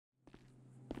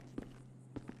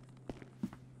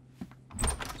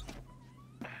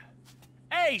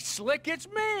Hey, Slick, it's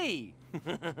me!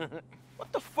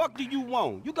 What the fuck do you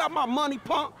want? You got my money,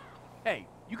 punk? Hey,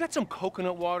 you got some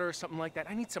coconut water or something like that?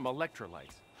 I need some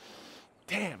electrolytes.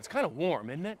 Damn, it's kind of warm,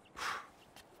 isn't it?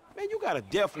 Man, you got a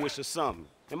death wish or something.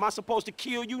 Am I supposed to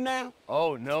kill you now?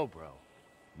 Oh, no, bro.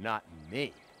 Not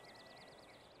me.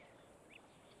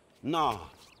 Nah.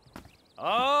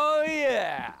 Oh,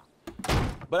 yeah!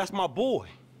 But that's my boy.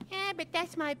 Yeah, but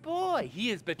that's my boy. He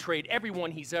has betrayed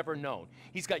everyone he's ever known.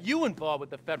 He's got you involved with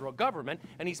the federal government,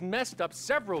 and he's messed up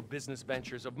several business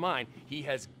ventures of mine. He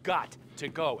has got to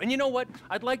go. And you know what?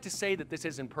 I'd like to say that this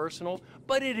isn't personal,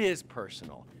 but it is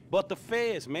personal. But the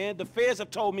feds, man, the feds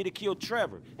have told me to kill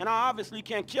Trevor, and I obviously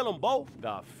can't kill them both.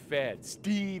 The feds,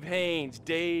 Steve Haynes,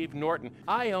 Dave Norton.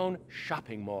 I own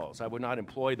shopping malls. I would not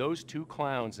employ those two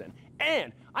clowns in.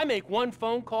 And I make one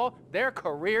phone call, their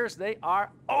careers, they are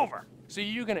over. So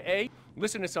you're gonna A,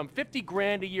 listen to some 50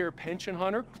 grand a year pension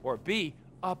hunter, or B,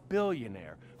 a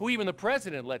billionaire, who even the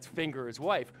president lets finger his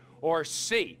wife, or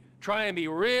C, try and be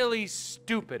really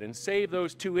stupid and save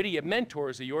those two idiot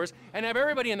mentors of yours and have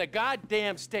everybody in the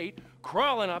goddamn state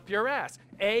crawling up your ass.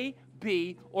 A,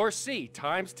 B, or C.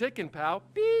 Time's ticking, pal.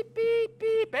 Beep, beep,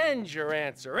 beep, and your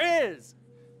answer is...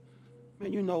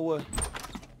 Man, you know what?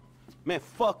 Man,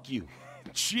 fuck you.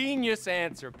 Genius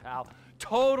answer, pal.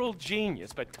 Total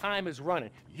genius, but time is running.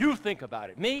 You think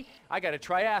about it. Me, I got a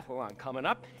triathlon coming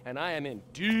up, and I am in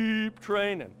deep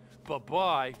training.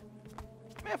 Bye-bye.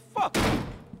 Man, fuck you.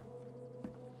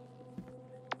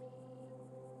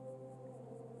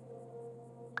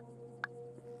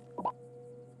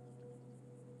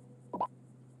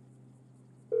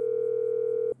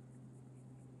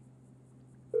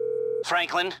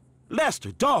 Franklin?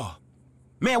 Lester, dawg.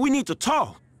 Man, we need to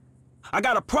talk. I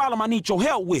got a problem I need your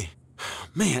help with.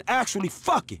 Man, actually,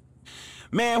 fuck it.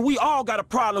 Man, we all got a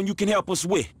problem you can help us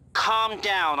with. Calm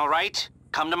down, all right?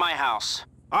 Come to my house.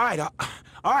 All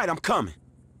right, I'm coming.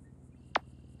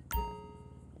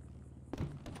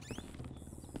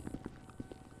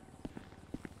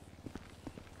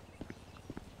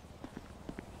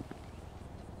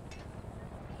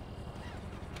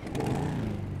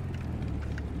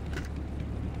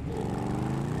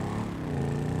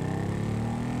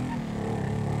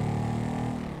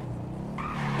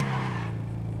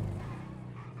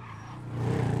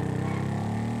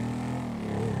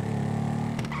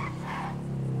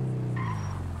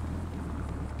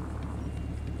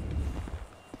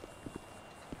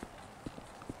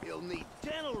 He'll need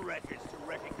dental records to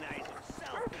recognize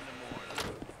himself in the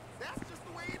morning. That's just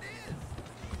the way it is.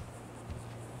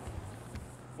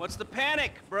 What's the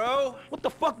panic, bro? What the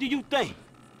fuck do you think?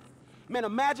 Man,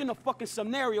 imagine a fucking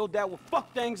scenario that would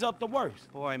fuck things up the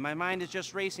worst. Boy, my mind is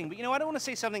just racing. But you know, I don't want to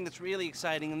say something that's really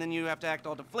exciting, and then you have to act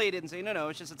all deflated and say, no,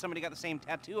 it's just that somebody got the same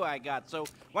tattoo I got. So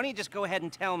why don't you just go ahead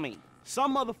and tell me?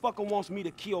 Some motherfucker wants me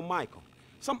to kill Michael.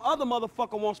 Some other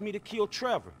motherfucker wants me to kill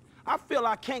Trevor. I feel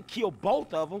I can't kill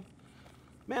both of them.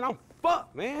 Man, I'm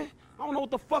fucked, man. I don't know what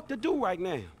the fuck to do right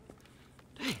now.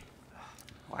 Damn.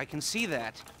 Well, I can see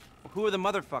that. Who are the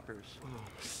motherfuckers?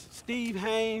 Steve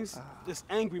Haynes, this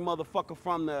angry motherfucker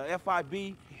from the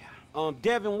FIB. Yeah.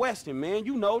 Devin Weston, man.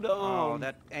 You know the, Oh,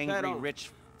 that angry rich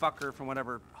fucker from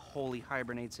whatever hole he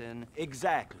hibernates in.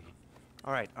 Exactly.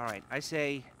 All right. I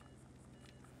say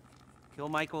kill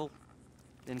Michael,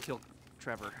 then kill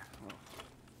Trevor.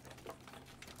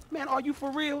 Man, are you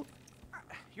for real?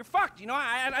 You're fucked, you know,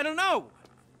 I don't know.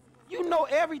 You know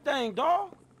everything,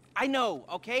 dawg. I know,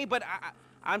 okay, but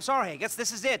I'm sorry, I guess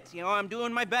this is it. You know, I'm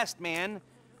doing my best, man.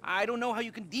 I don't know how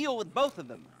you can deal with both of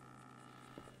them.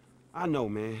 I know,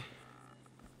 man.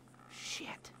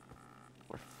 Shit.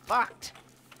 We're fucked.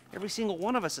 Every single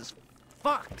one of us is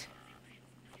fucked.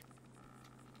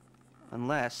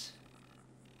 Unless...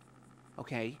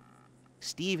 Okay,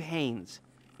 Steve Haynes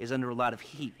is under a lot of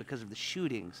heat because of the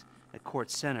shootings at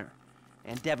Court Center.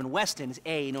 And Devin Weston is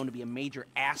A, known to be a major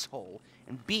asshole,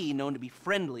 and B, known to be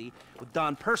friendly with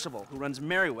Don Percival, who runs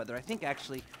Merriweather. I think,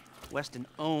 actually, Weston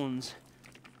owns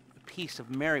a piece of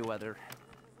Merriweather.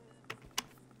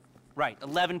 Right,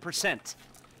 11%.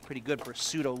 Pretty good for a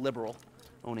pseudo-liberal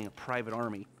owning a private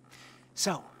army.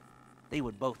 So, they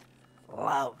would both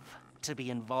love to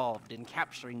be involved in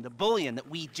capturing the bullion that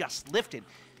we just lifted.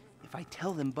 If I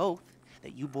tell them both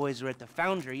that you boys are at the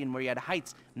foundry in Marietta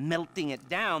Heights melting it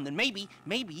down, then maybe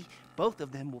both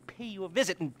of them will pay you a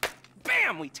visit and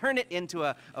bam, we turn it into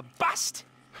a bust.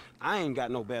 I ain't got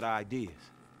no better ideas.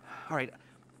 All right,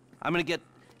 I'm gonna get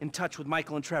in touch with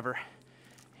Michael and Trevor.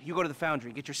 You go to the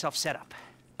foundry, get yourself set up.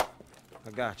 I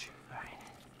got you. All right.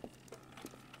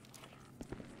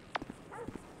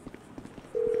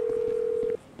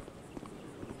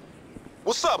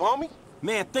 What's up, homie?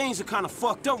 Man, things are kind of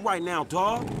fucked up right now,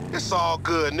 dawg. It's all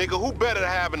good, nigga. Who better to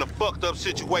have in a fucked up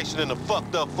situation than a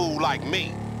fucked up fool like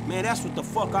me? Man, that's what the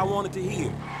fuck I wanted to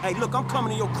hear. Hey, look, I'm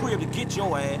coming to your crib to get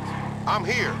your ass. I'm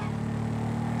here.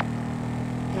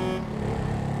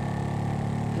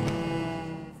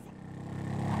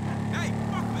 Hey,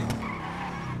 fuck me!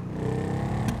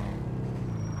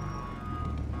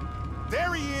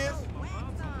 There he is.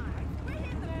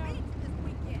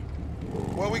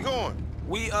 Where we going?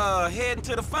 We, heading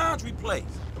to the foundry place.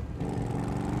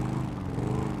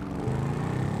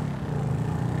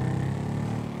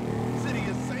 City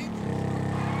of Saints.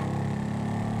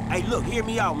 Hey, look, hear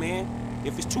me out, man.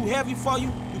 If it's too heavy for you,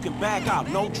 you can back out,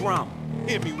 no drama.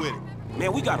 Hit me with it.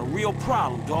 Man, we got a real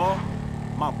problem, dawg.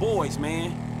 My boys,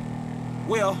 man.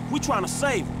 Well, we trying to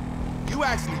save them. You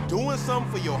actually doing something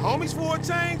for your homies for a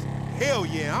change? Hell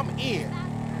yeah, I'm in.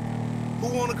 Who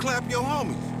wanna clap your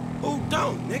homies? Who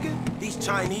don't, nigga? These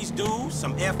Chinese dudes,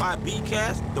 some FIB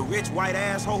cats, the rich white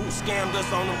asshole who scammed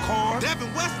us on them cars.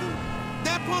 Devin Weston?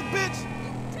 That punk bitch?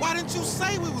 Why didn't you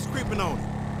say we was creeping on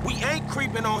him? We ain't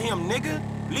creeping on him, nigga.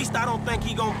 At least I don't think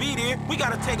he gonna be there. We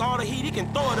gotta take all the heat he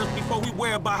can throw at us before we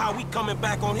worry about how we coming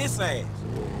back on his ass.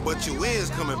 But you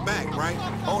is coming back, right?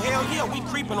 Oh, hell yeah, we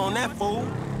creeping on that fool.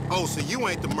 Oh, so you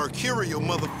ain't the mercurial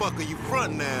motherfucker you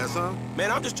frontin' as, huh?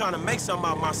 Man, I'm just trying to make something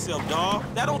out of myself, dawg.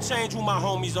 That don't change who my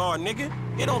homies are, nigga.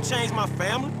 It don't change my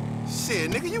family.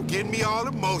 Shit, nigga, you getting me all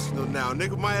emotional now.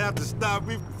 Nigga might have to stop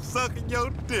me from sucking your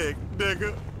dick,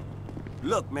 nigga.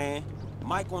 Look, man,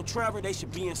 Michael and Trevor, they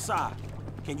should be inside.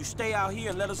 Can you stay out here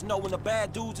and let us know when the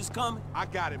bad dudes is coming? I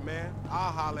got it, man.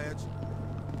 I'll holler at you.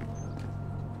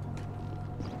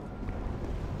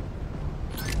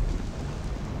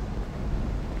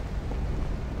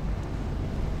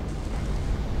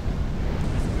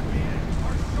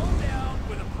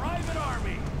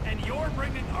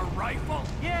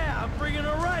 Yeah, I'm bringing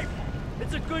a rifle.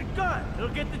 It's a good gun. It'll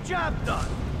get the job done.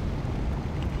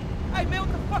 Hey, man,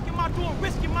 what the fuck am I doing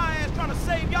risking my ass trying to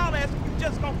save y'all ass if you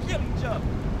just gonna kill each other?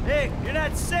 Hey, you're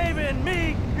not saving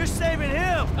me. You're saving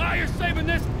him. Ah, you're saving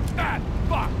this fat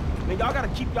fuck. Man, y'all gotta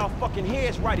keep y'all fucking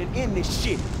heads right and end this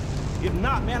shit. If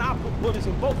not, man, I'll put bullets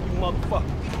in both of you motherfuckers.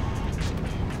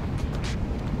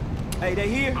 Hey, they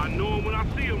here? I know them when I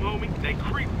see them, homie. They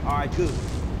creep. All right, good.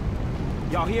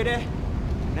 Y'all hear that?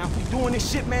 Now, if we doing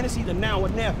this shit, man, it's either now or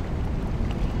never.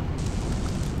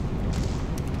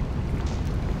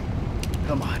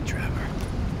 Come on, Trevor.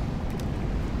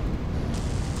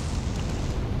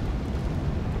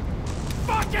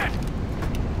 Fuck it!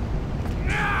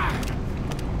 Ah!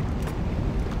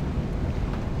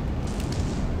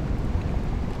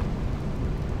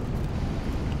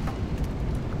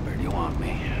 Where do you want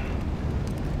me?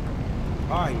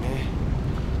 All right, man.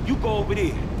 You go over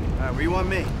there. All right, where you want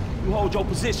me? You hold your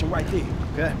position right there.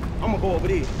 Okay. I'm gonna go over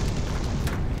there.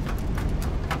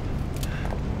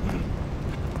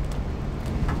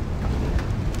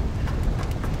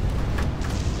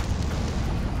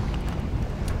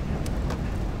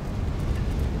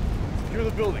 Secure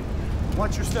the building.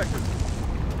 Watch your sector.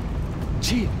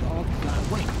 Chill, dog.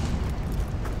 Gotta wait.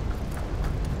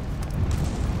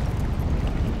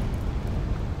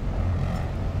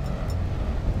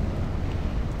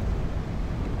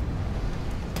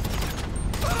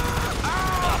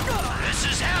 This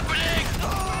is happening!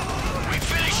 We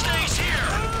finish things here,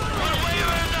 one way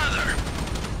or another!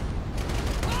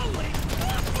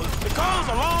 The car's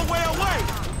a long way away.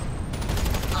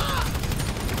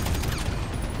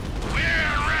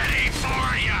 We're ready for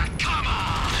ya! Come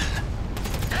on!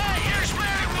 Hey, here's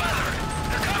Merryweather!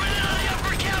 They're coming in on the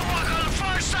upper catwalk on the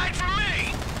far side from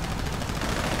me!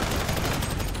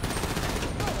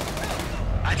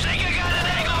 I think I got an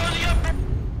angle on the upper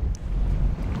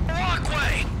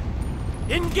walkway!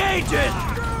 Engage it!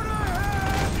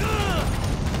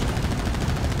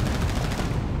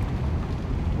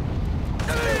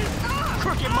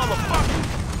 Crooked motherfucker.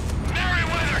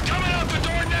 Merryweather coming out the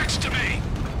door next to me!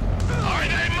 Are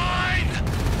they mine?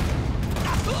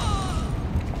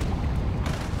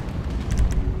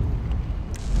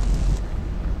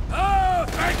 Oh,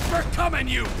 thanks for coming,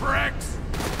 you bricks!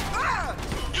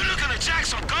 You looking to jack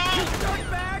some gold?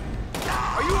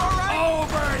 Are you all right?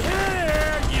 Over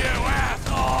here, you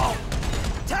asshole!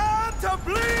 Time to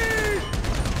bleed!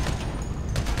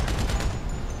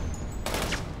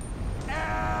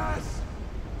 Ass!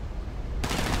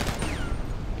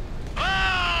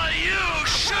 Oh, you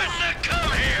shouldn't have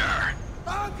come here!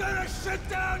 I'm gonna shut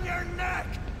down your neck!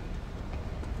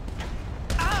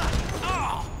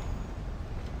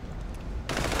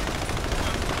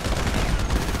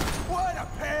 What a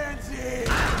pansy!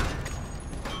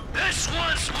 This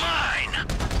one's mine!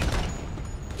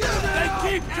 They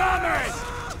Keep coming!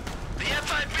 The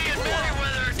FIB and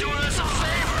Merryweather are doing us a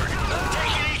favor,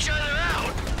 taking each other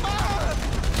out.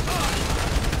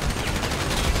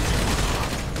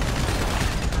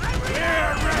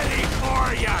 We're ready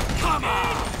for ya! Come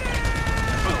on!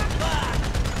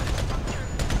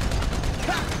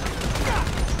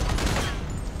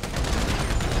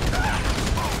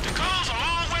 Dakota's a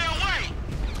long way away.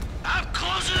 I'm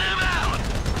closing them out.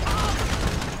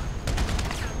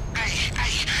 Hey,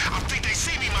 I think they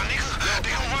see me, my nigga. They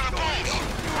gonna run up on me.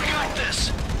 We got this.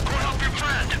 Go help your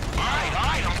friend. All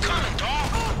right, I'm coming,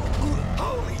 dawg.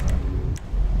 Holy.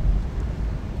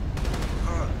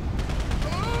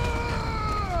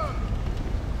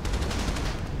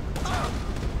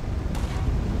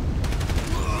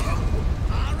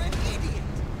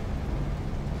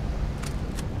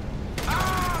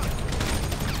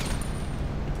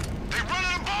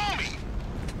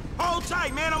 Hold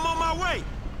tight, man. I'm on my way.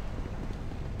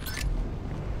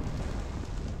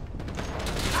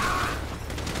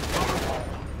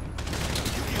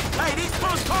 Hey, these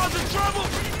punks causing trouble?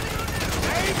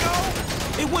 There you go.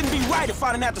 It wouldn't be right if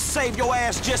I didn't have to save your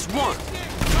ass just once.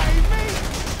 Save me?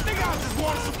 Nigga, I just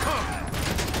wanted some company.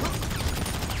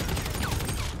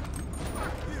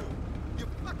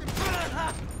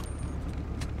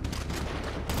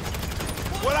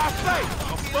 What I say?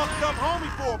 A fucked up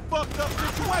homie for a fucked up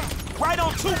situation. Right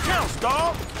on 2 counts,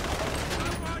 dawg.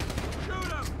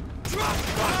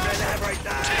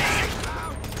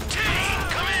 T,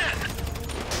 come in.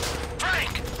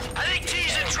 Frank, I think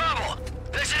T's in trouble.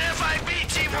 There's an FIB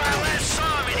team where I last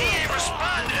saw him and he ain't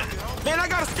responding. Man, I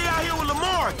gotta stay out here with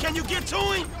Lamar. Can you get to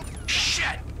him?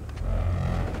 Shit.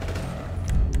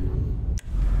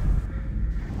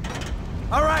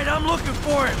 All right, I'm looking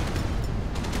for him.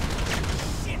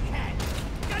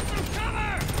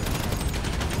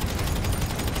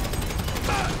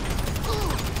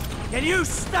 Can you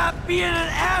stop being an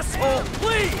asshole,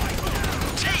 please?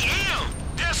 T.M.,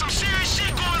 there's some serious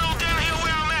shit going on down here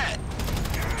where I'm at.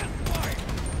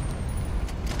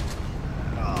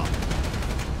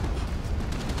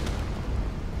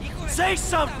 Say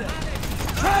something!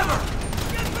 Trevor!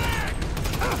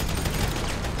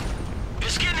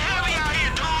 It's getting heavy out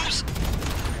here, dudes.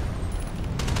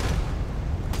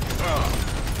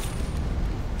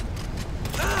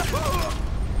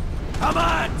 Come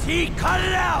on, T, cut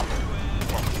it out!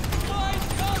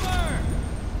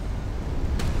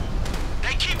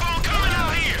 They keep on coming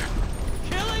out here.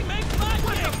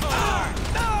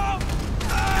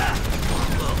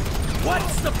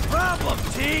 What's the problem,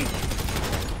 T?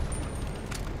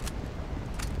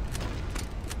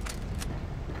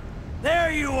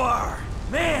 There you are!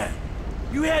 Man,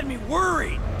 you had me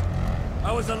worried.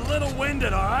 I was a little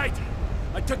winded, all right?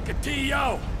 I took a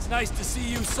TO. It's nice to see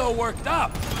you so worked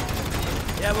up.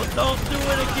 Yeah, well, don't do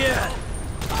it again.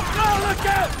 Oh, look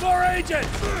out! More agents!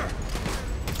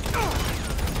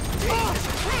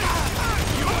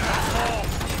 You asshole!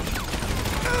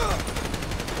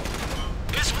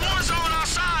 It's war zone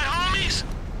outside, homies.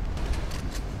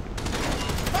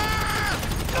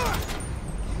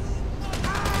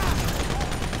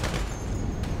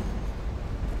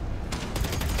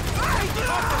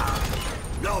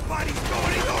 Nobody's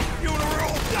going to your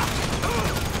funeral!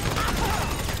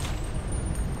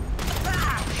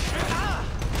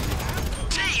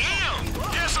 T.M.,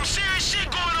 there's some serious shit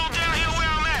going on down here where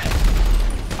I'm at.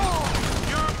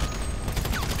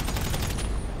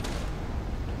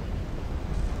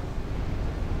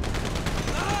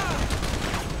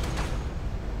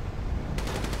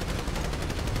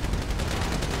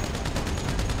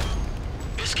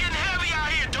 It's getting heavy out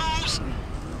here, dudes.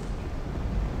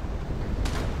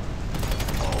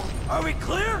 Are we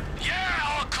clear? Yeah,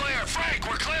 all clear. Frank,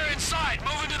 we're clear inside.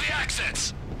 Moving to the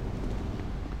exits.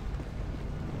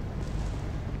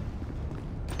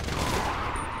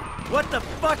 What the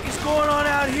fuck is going on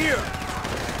out here?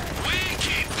 We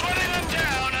keep putting them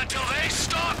down until they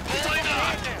stop pulling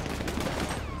up.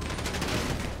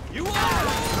 You are!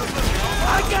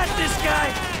 I got this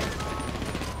guy!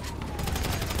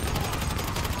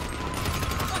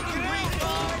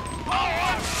 Oh,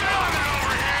 I'm feeling it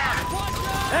over here.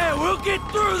 Hey, we'll get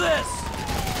through this!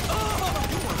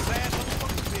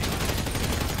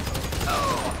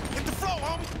 Hit the floor,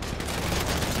 homie.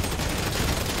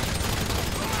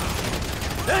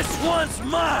 This one's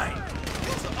mine!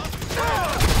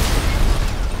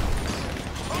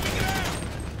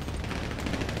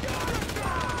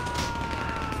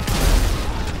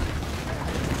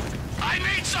 I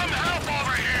need some help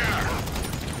over here.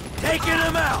 Taking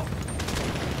him out!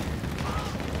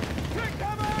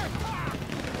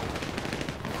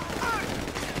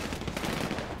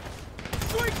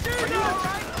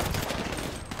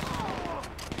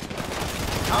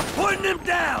 I'm putting him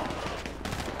down!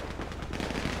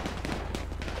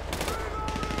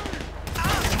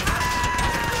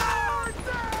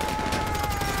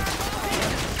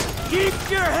 Keep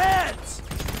your heads!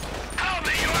 Help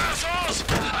me, you assholes!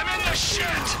 I'm in the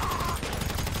shit!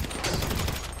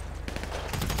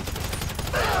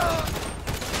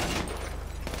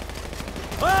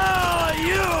 Oh,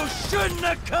 you shouldn't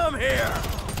have come here!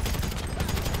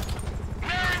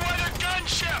 Merryweather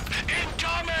gunship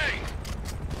incoming!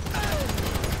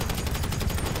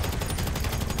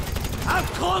 I'm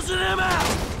closing him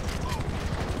out!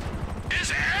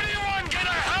 Is anyone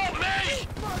gonna help me?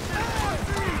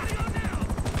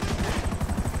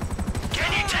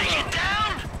 Can you take it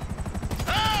down?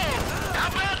 Oh! How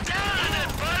about down in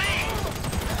it, buddy?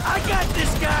 I got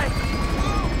this guy!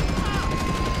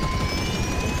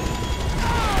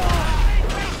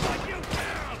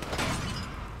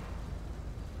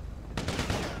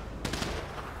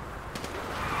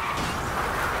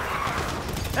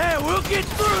 Hey, we'll get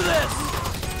through this!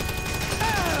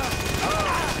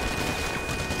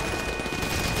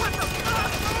 What the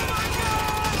fuck? Oh my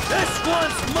God! This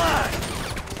one's mine!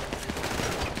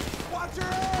 Watch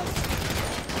your ass!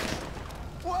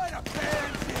 What a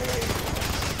pansy!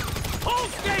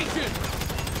 Hold station!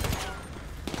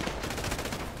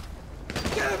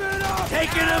 Give it up!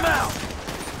 Taking him out!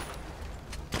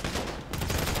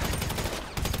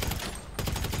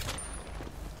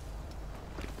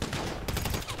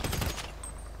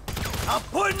 I'm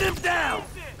putting him down!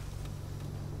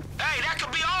 Hey, that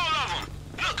could be all of them!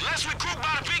 Look, let's regroup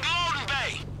by the big loading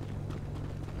bay!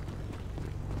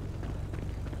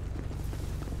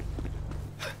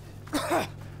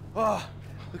 Oh,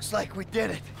 looks like we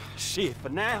did it. Shit, for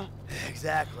now.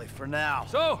 Exactly, for now.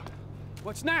 So,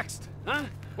 what's next, huh?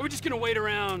 Are we just gonna wait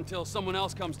around till someone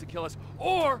else comes to kill us?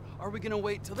 Or are we gonna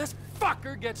wait till this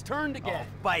fucker gets turned again? Oh,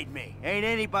 bite me. Ain't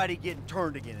anybody getting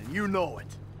turned again, and you know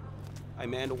it. Hey,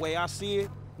 man, the way I see it,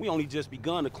 we only just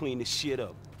begun to clean this shit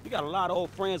up. We got a lot of old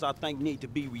friends I think need to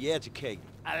be re-educated.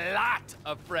 A lot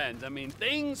of friends. I mean,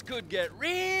 things could get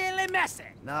really messy.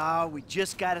 No, we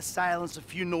just gotta silence a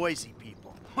few noisy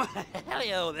people. Hell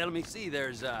yeah, let me see.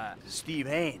 There's, Steve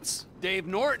Haynes. Dave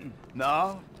Norton.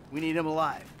 No, we need him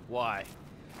alive, Why?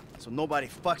 so nobody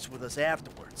fucks with us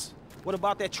afterwards. What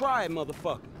about that triad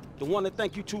motherfucker? The one that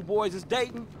think you two boys is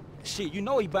dating? Shit, you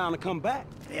know he bound to come back.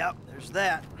 Yep, there's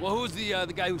that. Well, who's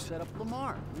the guy who set up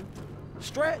Lamar?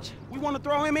 Stretch, we want to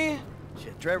throw him in?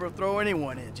 Shit, Trevor will throw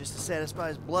anyone in just to satisfy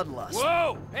his bloodlust.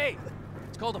 Whoa! Hey!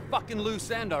 It's called a fucking loose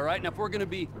end, all right? Now, if we're gonna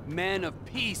be men of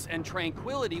peace and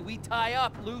tranquility, we tie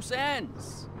up loose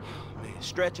ends. Man,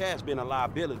 Stretch has been a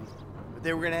liability. But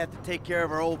they were gonna have to take care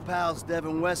of our old pals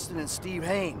Devin Weston and Steve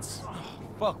Haynes.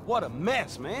 Fuck, what a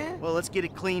mess, man. Well, let's get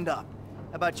it cleaned up.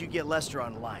 How about you get Lester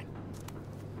on the line?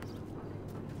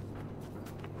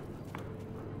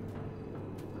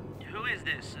 Who is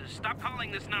this? Stop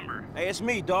calling this number. Hey, it's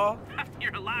me, dawg.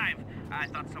 You're alive. I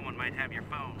thought someone might have your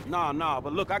phone. Nah,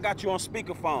 but look, I got you on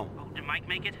speakerphone. Oh, did Mike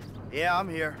make it? Yeah, I'm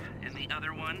here. And the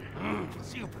other one?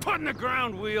 See you putting the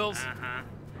ground wheels. Uh-huh.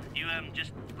 You,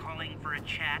 just calling for a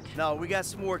chat? No, we got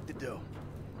some work to do.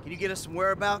 Can you get us some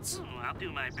whereabouts? Oh, I'll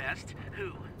do my best.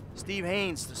 Who? Steve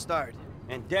Haynes to start.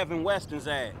 And Devin Weston's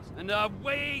ass. And,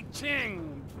 Wei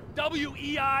Ching.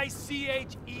 W-E-I-C-H-E-N-G.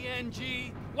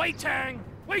 Wei Tang.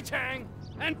 Wei Tang.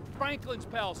 And Franklin's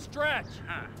pal, Stretch.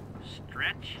 Huh.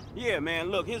 Stretch? Yeah,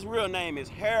 man, look, his real name is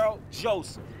Harold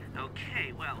Joseph.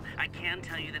 Okay, well, I can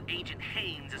tell you that Agent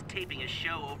Haynes is taping a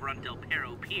show over on Del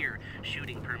Perro Pier.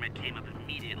 Shooting permit came up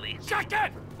immediately. Shut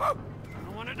it! Oh, I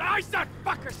wanted to ice that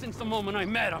fucker since the moment I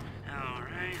met him. All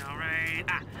right.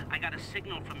 Ah, I got a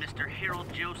signal from Mr.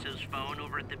 Harold Joseph's phone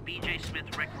over at the B.J.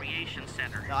 Smith Recreation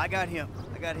Center. No, I got him.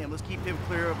 Let's keep him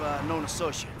clear of known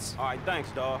associates. All right,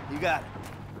 thanks, dawg. You got it.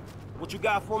 What you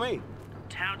got for me?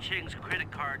 Tao Ching's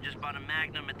credit card just bought a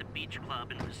Magnum at the beach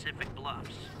club in Pacific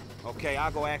Bluffs. Okay,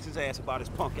 I'll go ask his ass about his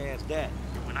punk-ass dad.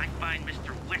 When I find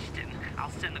Mr. Weston,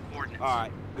 I'll send the coordinates. All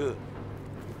right, good.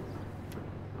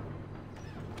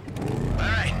 All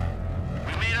right.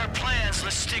 We made our plans,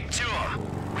 let's stick to them.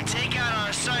 We take out our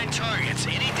assigned targets.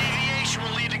 Any deviation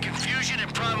will lead to confusion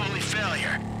and probably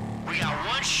failure. We got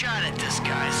one shot at this,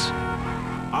 guys.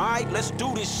 All right, let's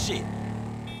do this shit.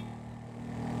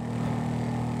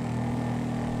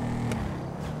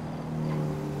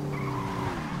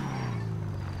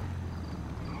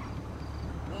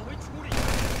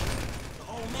 The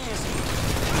old man's here.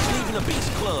 He's leaving the beach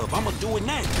club. I'ma do it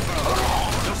now.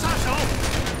 有杀手！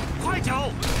快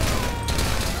走！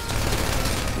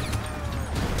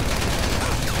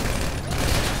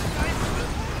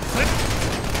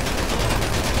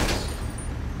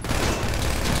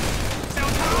 小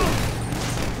偷！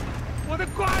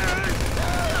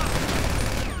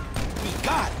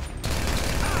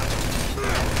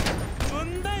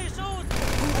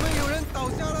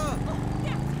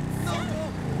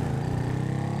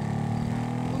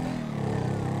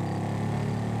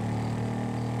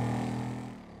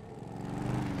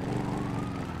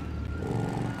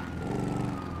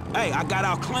 right, I got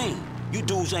out clean. You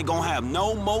dudes ain't gonna have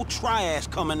no more triads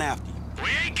coming after you. We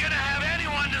ain't gonna have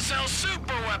anyone to sell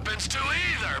super weapons to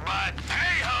either, but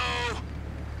hey-ho!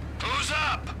 Who's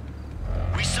up?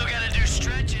 We still gotta do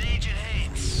Stretch and Agent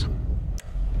Haynes.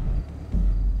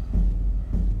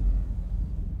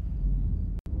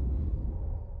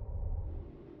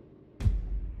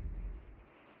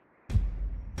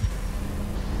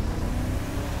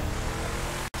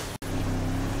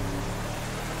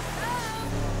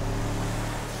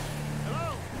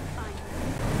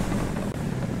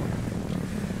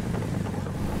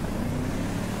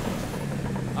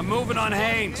 I'm moving on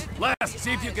Haynes. Les,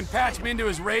 see if you can patch me into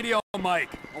his radio mic.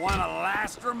 I want a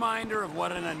last reminder of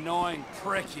what an annoying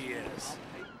prick he is.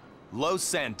 Los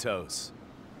Santos.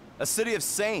 A city of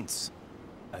saints.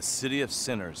 A city of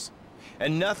sinners.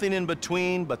 And nothing in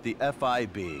between but the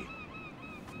FIB.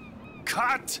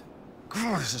 Cut!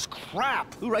 God, this is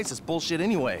crap! Who writes this bullshit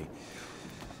anyway?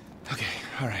 Okay,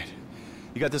 alright.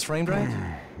 You got this framed right?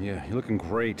 Yeah, you're looking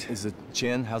great. Is the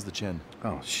chin? How's the chin?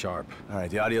 Oh, sharp.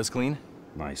 Alright, the audio's clean?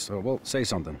 Nice. Well, say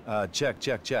something. Check.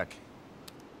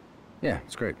 Yeah,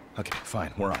 it's great. Okay,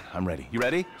 fine, we're on. I'm ready. You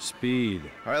ready? Speed.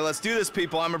 All right, let's do this,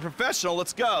 people. I'm a professional.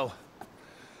 Let's go.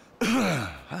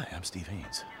 Hi, I'm Steve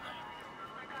Haynes.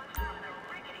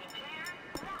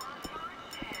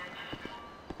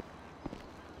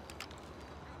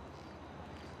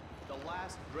 The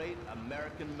last great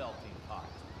American melting pot.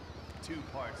 2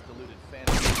 parts diluted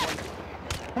fantasy.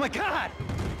 Oh my God!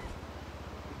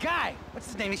 The guy! What's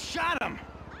his name? He shot him!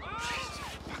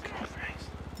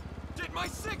 Get my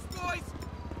 6, boys!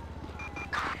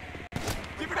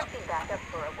 Requesting backup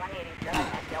for a 187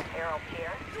 at Del Perro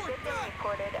Pier. Victim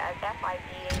reported as FIB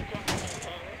agent Steve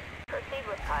Haynes. Proceed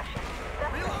with caution.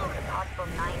 Suspect is a possible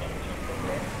 918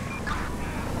 visit.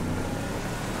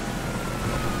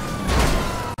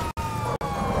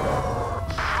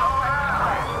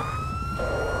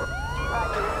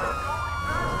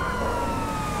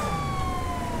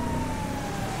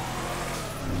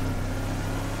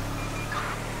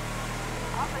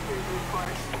 Officers report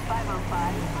 505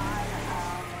 on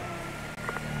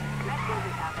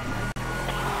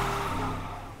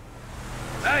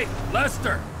Hey,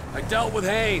 Lester! I dealt with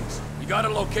Haynes. You got a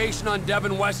location on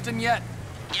Devin Weston yet?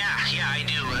 Yeah, I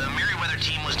do. The Merryweather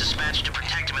team was dispatched to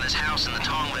protect him at his house in the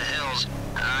Tongva Hills.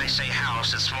 I say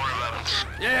house, it's more of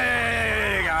a...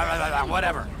 Yeah,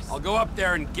 whatever. I'll go up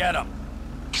there and get him.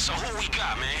 So who we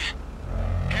got, man?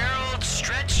 Harold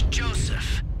Stretch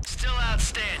Joseph. Still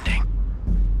outstanding.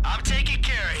 I'm taking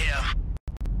care of him.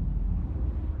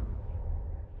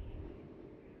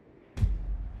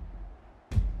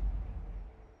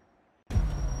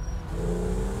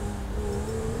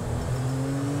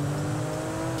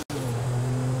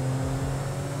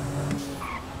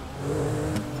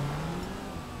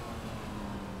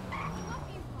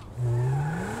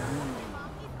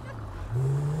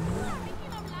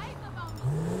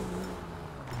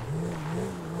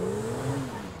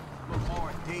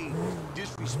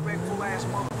 Disrespectful ass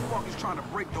motherfuckers trying to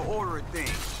break the order of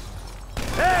things.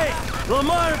 Hey!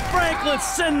 Lamar and Franklin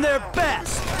send their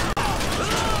best!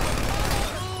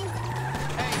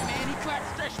 Hey, man, he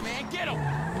cracked Stretch, man. Get him!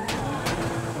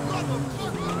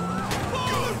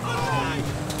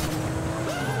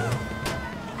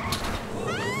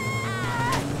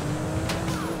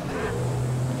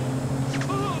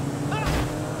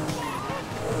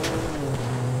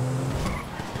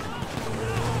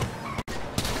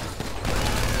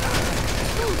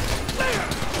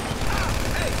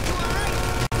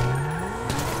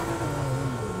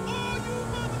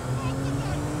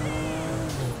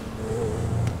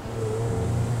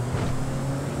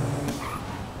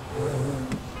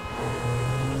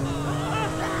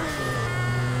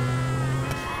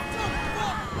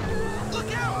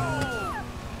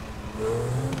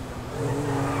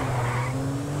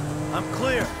 I'm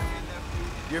clear.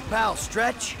 Your pal,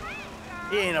 Stretch?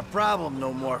 He ain't a problem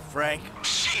no more, Frank.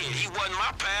 Shit, he wasn't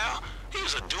my pal. He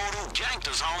was a dude who ganked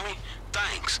us, homie.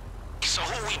 Thanks. So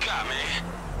who we got, man?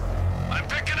 I'm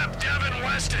picking up Devin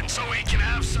Weston so we can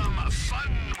have some fun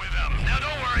with him. Now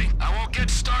don't worry, I won't get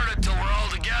started till we're all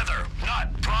together.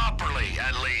 Not properly,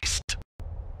 at least.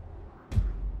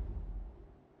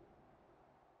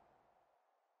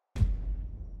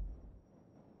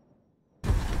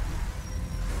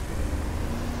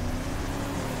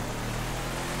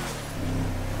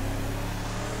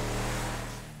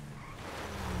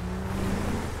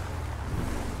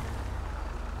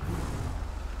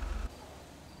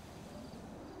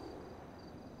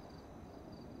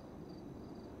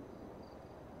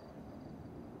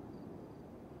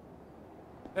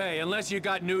 Hey, unless you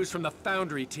got news from the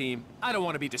Foundry team, I don't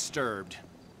want to be disturbed.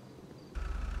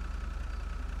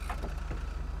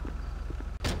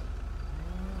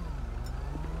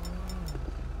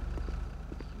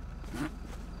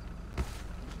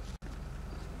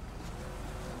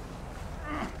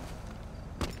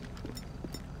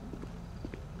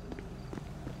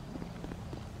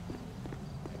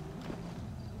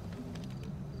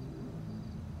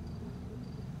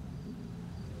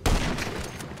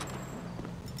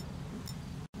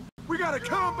 got a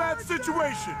combat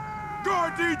situation!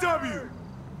 Guard DW!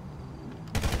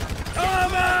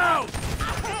 Come out!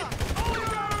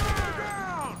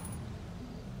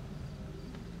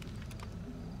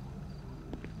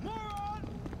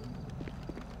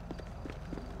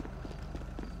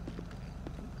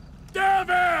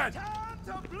 David! Time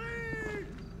to bleed!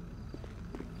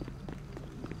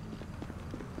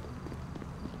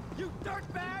 You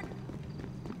dirtbag!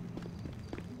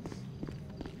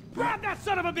 Grab that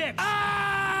son of a bitch!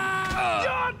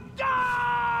 You're done!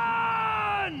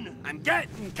 I'm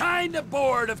getting kinda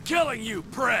bored of killing you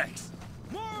pricks!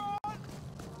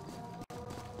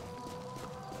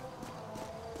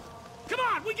 Come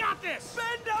on, we got this!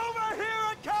 Bend over,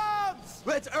 here it comes!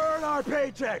 Let's earn our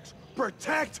paychecks!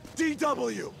 Protect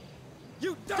DW!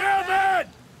 You David!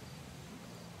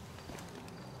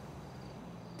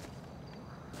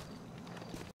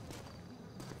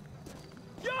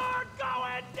 You're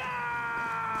going down!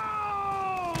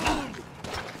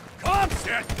 Come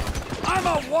shit! I'm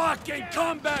a walking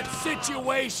combat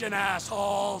situation,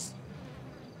 assholes!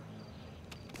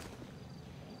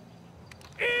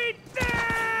 Eat this!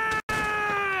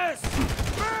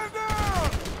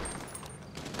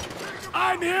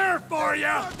 I'm here for you!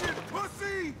 Fucking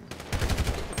pussy!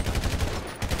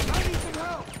 I need some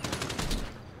help!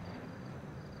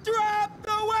 Drop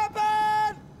the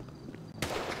weapon!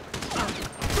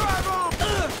 Drive him!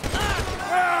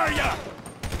 Where are you?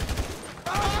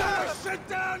 I'm gonna shit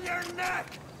down your neck!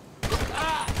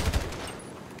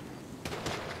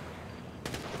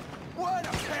 What a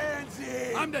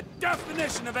pansy! I'm the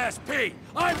definition of SP!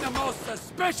 I'm the most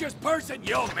suspicious person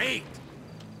you'll meet!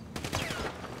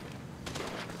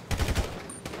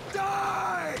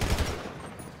 Die!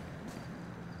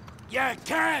 You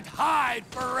can't hide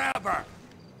forever!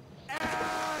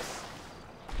 Ass!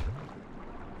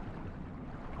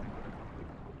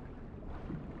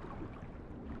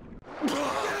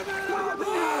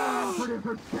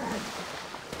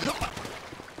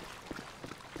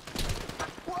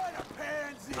 What a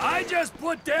pansy! I just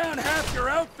put down half your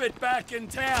outfit back in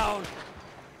town!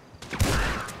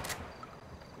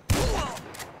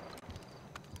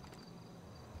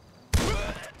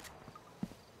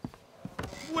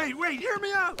 Wait, hear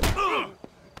me out!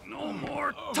 No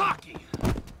more talking!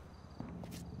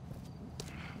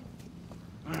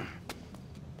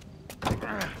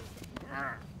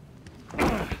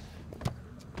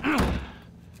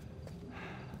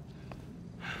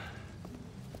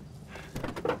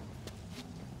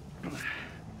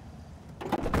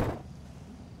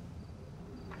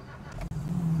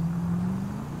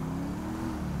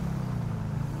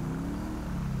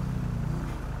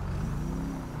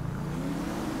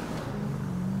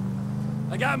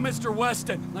 I got Mr.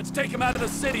 Weston. Let's take him out of the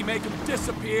city, make him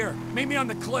disappear. Meet me on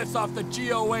the cliffs off the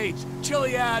GOH,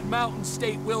 Chiliad Mountain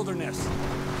State Wilderness.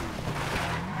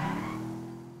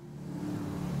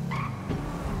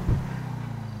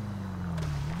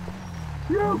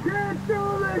 You can't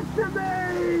do this to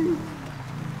me!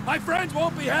 My friends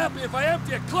won't be happy if I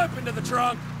empty a clip into the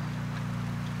trunk.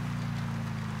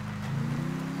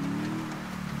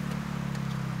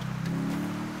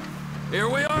 Here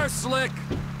we are, Slick,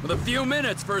 with a few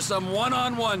minutes for some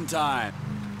one-on-one time.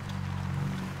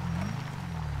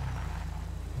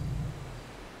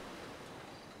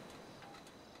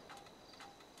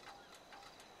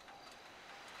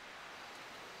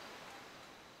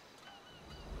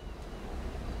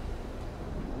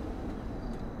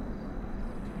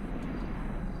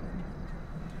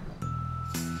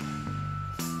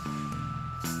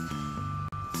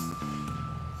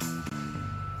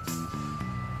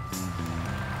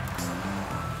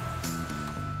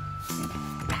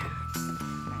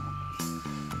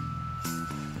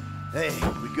 Hey,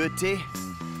 we good, T?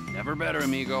 Never better,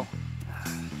 amigo.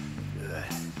 Good.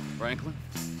 Franklin?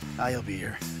 I'll be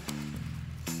here.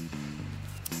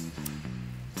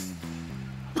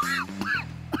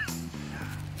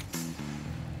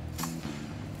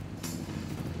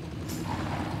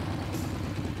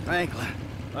 Franklin.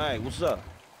 Hey, what's up?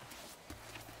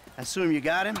 I assume you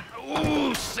got him?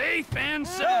 Ooh, safe and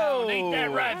sound. Ain't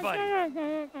that right, buddy?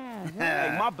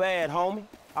 Hey, my bad, homie.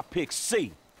 I picked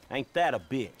C. Ain't that a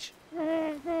bitch?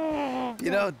 You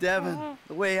know, Devin,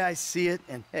 the way I see it,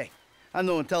 and hey, I'm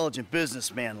no intelligent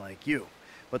businessman like you,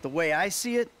 but the way I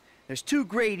see it, there's two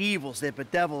great evils that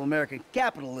bedevil American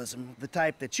capitalism of the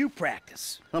type that you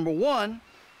practice. Number one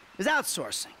is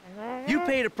outsourcing. You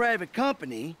paid a private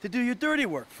company to do your dirty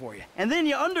work for you, and then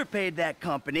you underpaid that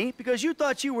company because you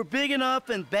thought you were big enough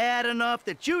and bad enough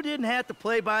that you didn't have to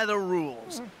play by the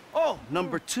rules. Oh,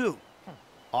 number two,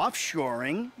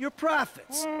 offshoring your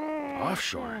profits.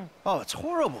 Offshore? Oh, it's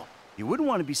horrible. You wouldn't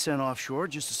want to be sent offshore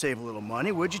just to save a little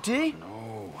money, would you, T?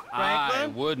 No, Franklin? I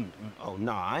wouldn't. Oh,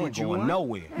 no, I ain't Would you going want?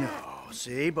 nowhere. No,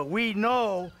 see, but we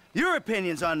know your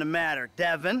opinions on the matter,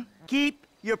 Devin. Keep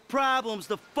your problems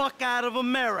the fuck out of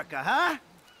America, huh?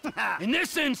 In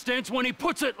this instance, when he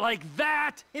puts it like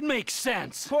that, it makes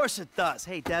sense. Of course it does.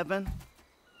 Hey, Devin.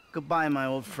 Goodbye, my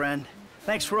old friend.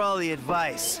 Thanks for all the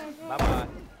advice. Bye-bye.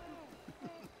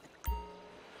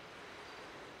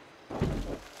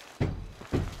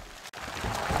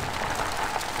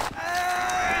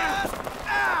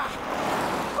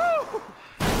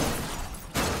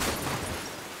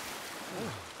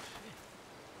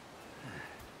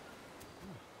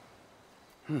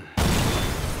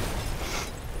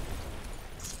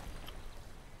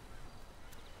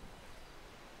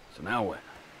 So now what?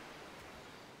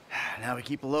 Now we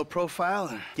keep a low profile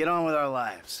and get on with our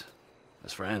lives.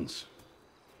 As friends?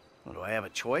 Well, do I have a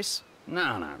choice?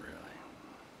 No, not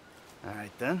really. All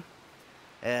right, then.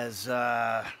 As,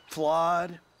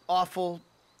 flawed, awful,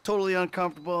 totally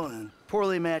uncomfortable, and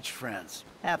poorly matched friends.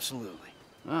 Absolutely.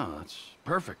 Oh, that's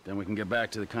perfect. Then we can get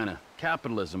back to the kind of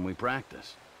capitalism we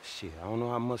practice. Shit, I don't know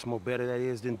how much more better that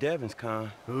is than Devin's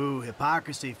kind. Ooh,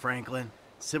 hypocrisy, Franklin.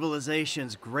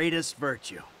 Civilization's greatest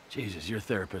virtue. Jesus, your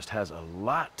therapist has a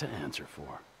lot to answer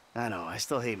for. I know, I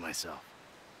still hate myself.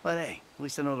 But hey, at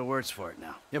least I know the words for it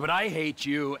now. Yeah, but I hate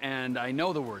you, and I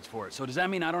know the words for it. So does that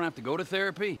mean I don't have to go to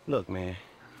therapy? Look, man,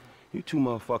 you two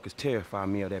motherfuckers terrify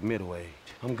me of that middle age.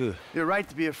 I'm good. You're right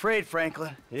to be afraid,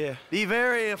 Franklin. Yeah. Be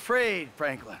very afraid,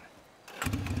 Franklin.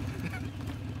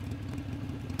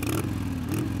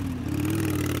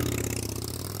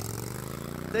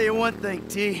 Tell you one thing,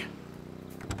 T.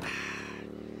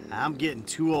 I'm getting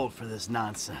too old for this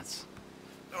nonsense.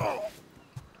 Oh.